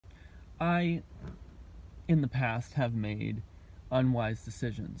I, in the past, have made unwise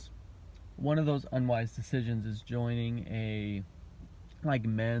decisions. One of those unwise decisions is joining a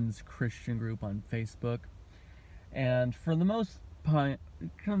men's Christian group on Facebook, and for the most part,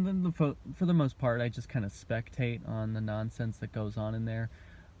 I just kind of spectate on the nonsense that goes on in there.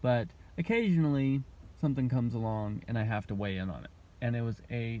 But occasionally, something comes along and I have to weigh in on it. And it was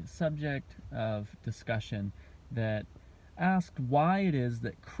a subject of discussion that asked why it is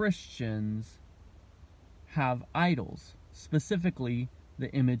that Christians have idols, specifically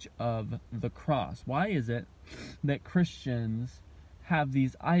the image of the cross. Why is it that Christians have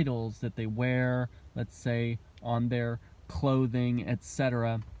these idols that they wear, let's say, on their clothing,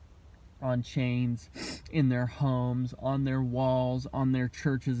 etc., on chains, in their homes, on their walls, on their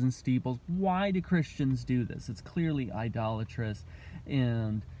churches and steeples? Why do Christians do this? It's clearly idolatrous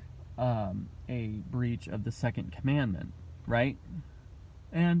and a breach of the second commandment, right?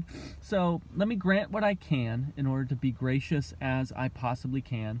 And so let me grant what I can in order to be gracious as I possibly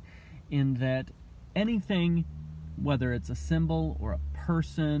can, in that anything, whether it's a symbol or a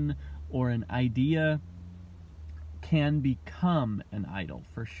person or an idea, can become an idol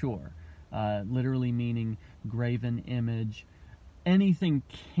for sure. Literally meaning graven image. Anything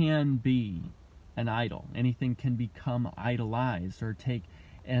can be an idol. Anything can become idolized or take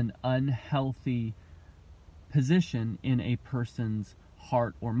an unhealthy position in a person's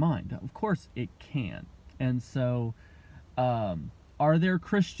heart or mind. Of course it can. And so are there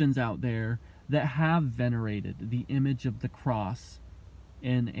Christians out there that have venerated the image of the cross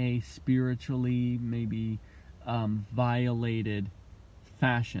in a spiritually maybe violated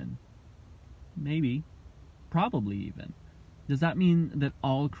fashion? Maybe. Probably even. Does that mean that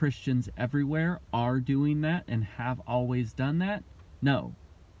all Christians everywhere are doing that and have always done that? No.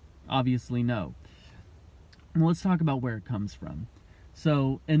 Obviously no. Well, let's talk about where it comes from.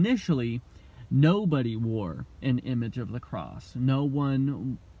 So initially, nobody wore an image of the cross. No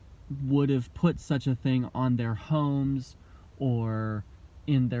one would have put such a thing on their homes or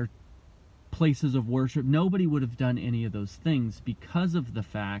in their places of worship. Nobody would have done any of those things because of the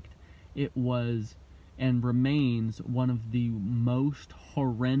fact it was and remains one of the most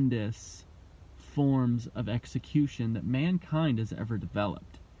horrendous forms of execution that mankind has ever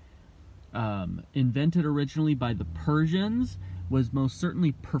developed. Invented originally by the Persians, was most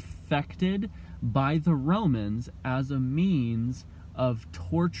certainly perfected by the Romans as a means of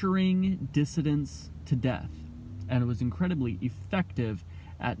torturing dissidents to death. And it was incredibly effective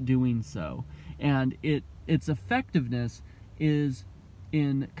at doing so. And its effectiveness is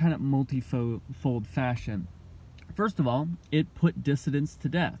in kind of multifold fashion. First of all, it put dissidents to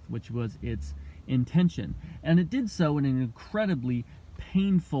death, which was its intention. And it did so in an incredibly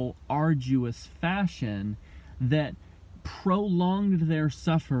painful, arduous fashion that prolonged their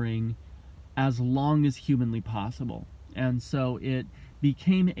suffering as long as humanly possible. And so it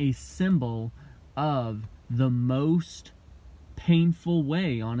became a symbol of the most painful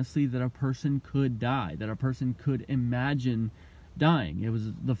way, honestly, that a person could die, that a person could imagine dying. It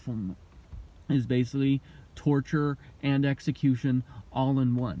was is basically torture and execution all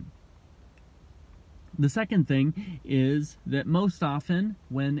in one. The second thing is that most often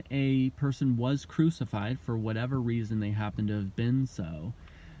when a person was crucified, for whatever reason they happen to have been so,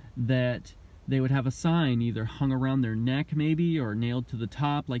 that they would have a sign either hung around their neck maybe, or nailed to the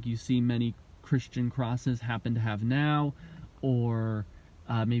top like you see many Christian crosses happen to have now, or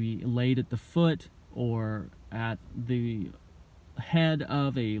maybe laid at the foot or at the head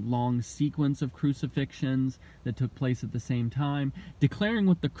of a long sequence of crucifixions that took place at the same time, declaring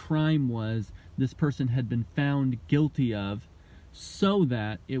what the crime was this person had been found guilty of, so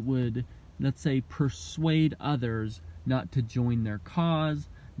that it would, let's say, persuade others not to join their cause,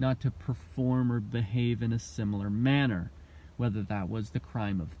 not to perform or behave in a similar manner, whether that was the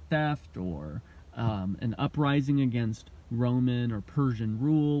crime of theft or an uprising against Roman or Persian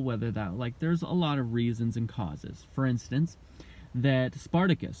rule, whether that, there's a lot of reasons and causes. For instance, that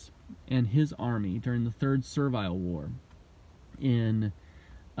Spartacus and his army during the Third Servile War in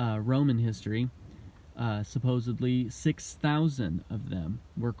Roman history, supposedly 6,000 of them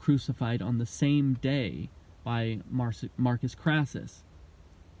were crucified on the same day by Marcus Crassus.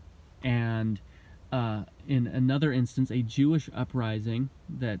 And in another instance, a Jewish uprising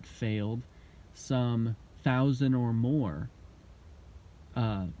that failed, some 1,000 or more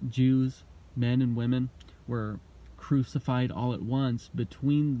Jews, men and women, were crucified all at once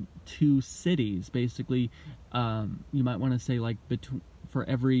between two cities. Basically, you might want to say for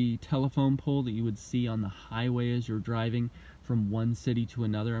every telephone pole that you would see on the highway as you're driving from one city to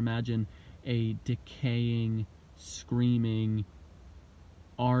another, imagine a decaying, screaming,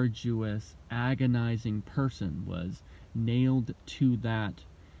 arduous, agonizing person was nailed to that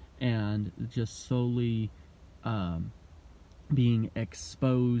and just slowly being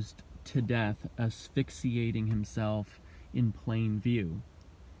exposed to death, asphyxiating himself in plain view.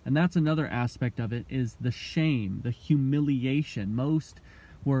 And that's another aspect of it, is the shame, the humiliation. Most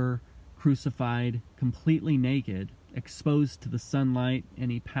were crucified completely naked, exposed to the sunlight,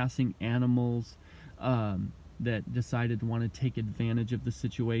 any passing animals that decided to want to take advantage of the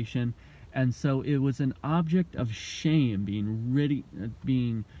situation. And so it was an object of shame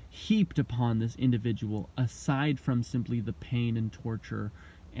being heaped upon this individual, aside from simply the pain and torture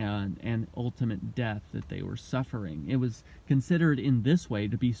and ultimate death that they were suffering. It was considered in this way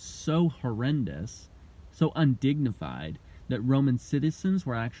to be so horrendous, so undignified, that Roman citizens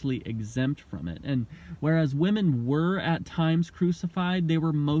were actually exempt from it. And whereas women were at times crucified, they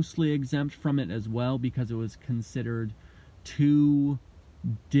were mostly exempt from it as well, because it was considered too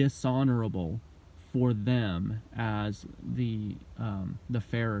dishonorable for them as the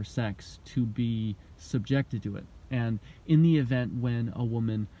fairer sex to be subjected to it. And in the event when a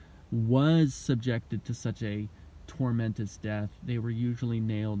woman was subjected to such a tormentous death, they were usually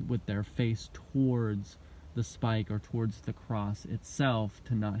nailed with their face towards the spike or towards the cross itself,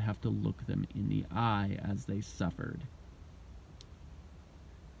 to not have to look them in the eye as they suffered.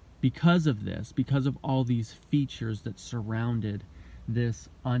 Because of this, because of all these features that surrounded this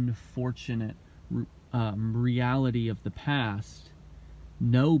unfortunate reality of the past,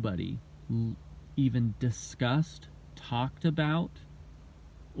 nobody even discussed, talked about,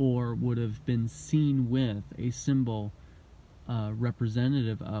 or would have been seen with a symbol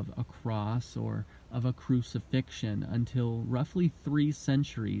representative of a cross or of a crucifixion until roughly 3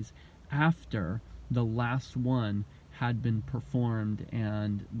 centuries after the last one had been performed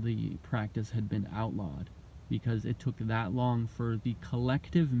and the practice had been outlawed, because it took that long for the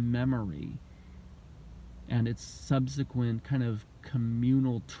collective memory and its subsequent kind of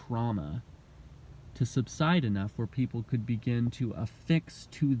communal trauma to subside enough where people could begin to affix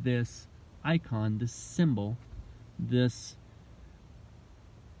to this icon, this symbol, this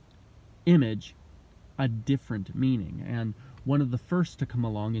image, a different meaning. And one of the first to come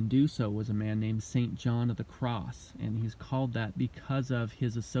along and do so was a man named St. John of the Cross, and he's called that because of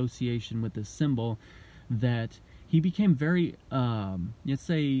his association with this symbol, that he became very, let's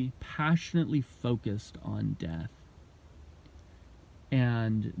say, passionately focused on death.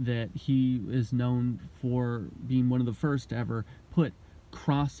 And that he is known for being one of the first to ever put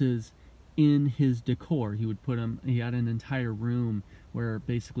crosses in his decor. He would put them, he had an entire room where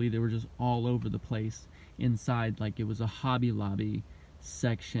basically they were just all over the place inside, like it was a Hobby Lobby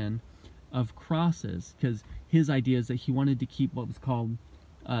section of crosses, because his idea is that he wanted to keep what was called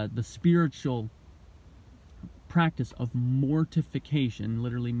the spiritual practice of mortification,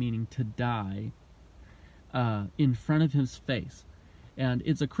 literally meaning to die, in front of his face. And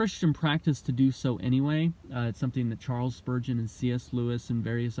it's a Christian practice to do so anyway. It's something that Charles Spurgeon and C.S. Lewis and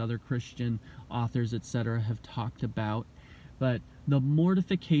various other Christian authors, etc., have talked about. But the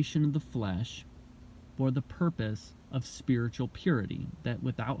mortification of the flesh for the purpose of spiritual purity, that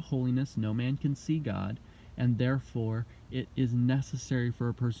without holiness no man can see God, and therefore it is necessary for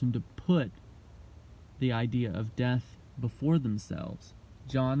a person to put the idea of death before themselves.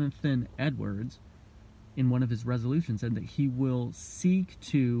 Jonathan Edwards, in one of his resolutions, said that he will seek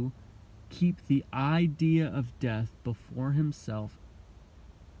to keep the idea of death before himself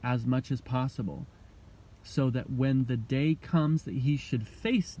as much as possible, so that when the day comes that he should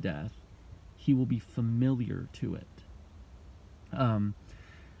face death, he will be familiar to it. And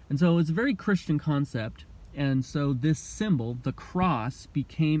so it's a very Christian concept, and so this symbol, the cross,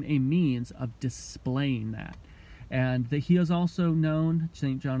 became a means of displaying that. And that he is also known,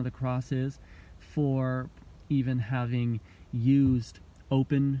 St. John of the Cross is, for even having used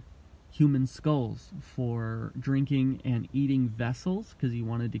open human skulls for drinking and eating vessels, because he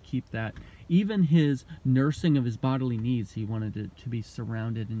wanted to keep that. Even his nursing of his bodily needs, he wanted it to be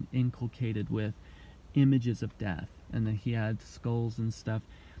surrounded and inculcated with images of death, and that he had skulls and stuff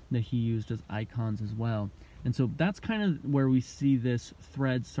that he used as icons as well. And so that's kind of where we see this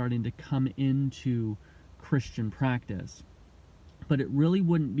thread starting to come into Christian practice. But it really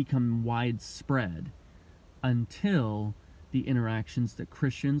wouldn't become widespread until the interactions that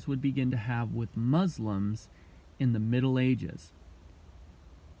Christians would begin to have with Muslims in the Middle Ages,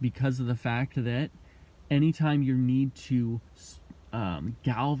 because of the fact that anytime you need to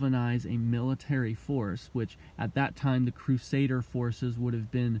galvanize a military force, which at that time the Crusader forces would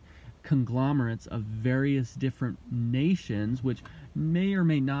have been conglomerates of various different nations, which may or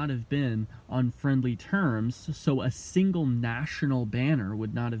may not have been on friendly terms, so a single national banner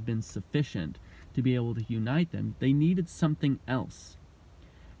would not have been sufficient to be able to unite them. They needed something else.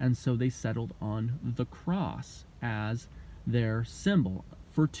 And so they settled on the cross as their symbol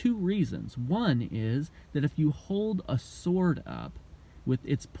for two reasons. One is that if you hold a sword up with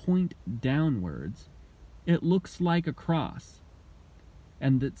its point downwards, it looks like a cross.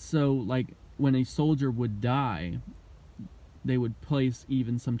 And that so, like, when a soldier would die, they would place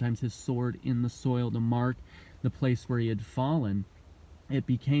even sometimes his sword in the soil to mark the place where he had fallen. It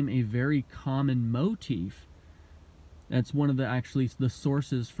became a very common motif. That's one of the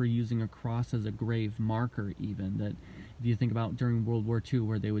sources for using a cross as a grave marker, even. That if you think about during World War II,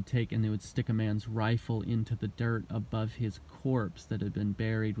 where they would take and they would stick a man's rifle into the dirt above his corpse that had been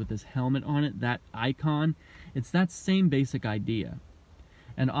buried with his helmet on it, that icon, it's that same basic idea.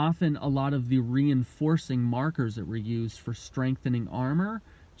 And often a lot of the reinforcing markers that were used for strengthening armor,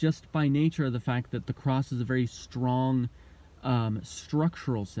 just by nature of the fact that the cross is a very strong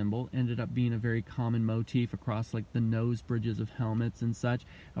structural symbol, ended up being a very common motif across like the nose bridges of helmets and such,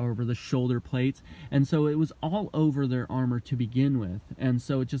 over the shoulder plates. And so it was all over their armor to begin with. And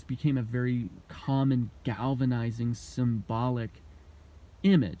so it just became a very common galvanizing symbolic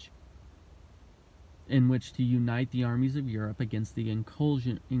image in which to unite the armies of Europe against the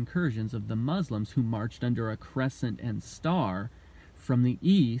incursions of the Muslims, who marched under a crescent and star from the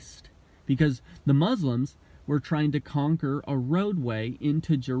east, because the Muslims were trying to conquer a roadway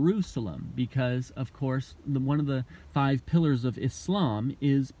into Jerusalem, because, of course, one of the 5 pillars of Islam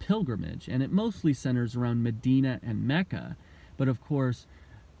is pilgrimage, and it mostly centers around Medina and Mecca. But, of course,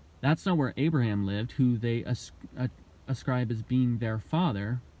 that's not where Abraham lived, who they ascribe as being their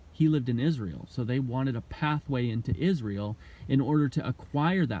father. He lived in Israel, so they wanted a pathway into Israel. In order to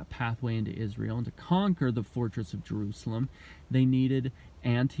acquire that pathway into Israel and to conquer the fortress of Jerusalem, they needed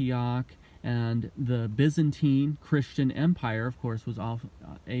Antioch, and the Byzantine Christian Empire, of course, was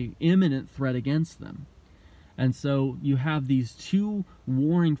an imminent threat against them. And so you have these two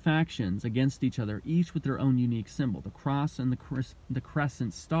warring factions against each other, each with their own unique symbol, the cross and the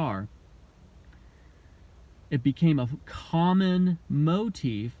crescent star. It became a common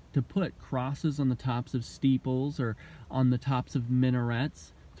motif to put crosses on the tops of steeples or on the tops of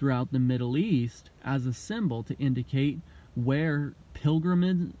minarets throughout the Middle East as a symbol to indicate where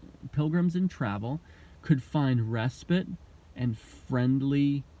pilgrims in travel could find respite and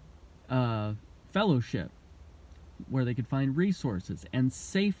friendly fellowship, where they could find resources and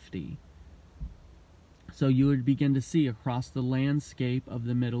safety. So you would begin to see across the landscape of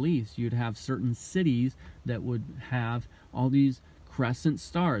the Middle East, you'd have certain cities that would have all these crescent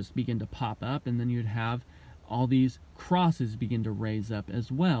stars begin to pop up, and then you'd have all these crosses begin to raise up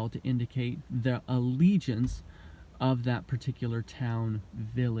as well to indicate the allegiance of that particular town,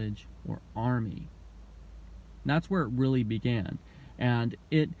 village, or army. That's where it really began. And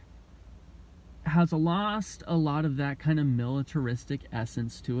it has lost a lot of that kind of militaristic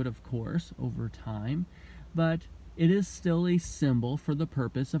essence to it, of course, over time, but it is still a symbol for the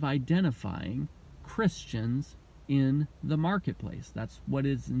purpose of identifying Christians in the marketplace. That's what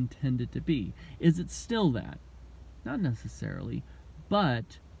it's intended to be. Is it still that? Not necessarily,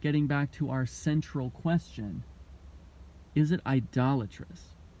 but getting back to our central question, is it idolatrous?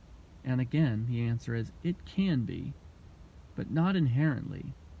 And again, the answer is it can be, but not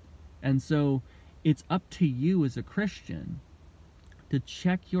inherently. And so it's up to you as a Christian to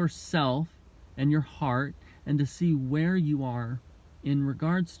check yourself and your heart and to see where you are in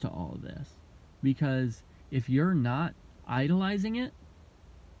regards to all of this. Because if you're not idolizing it,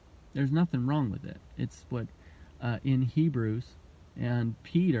 there's nothing wrong with it. It's what in Hebrews and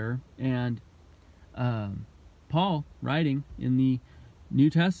Peter and Paul, writing in the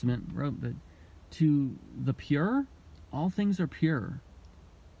New Testament, wrote that to the pure, all things are pure.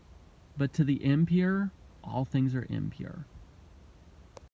 But to the impure, all things are impure.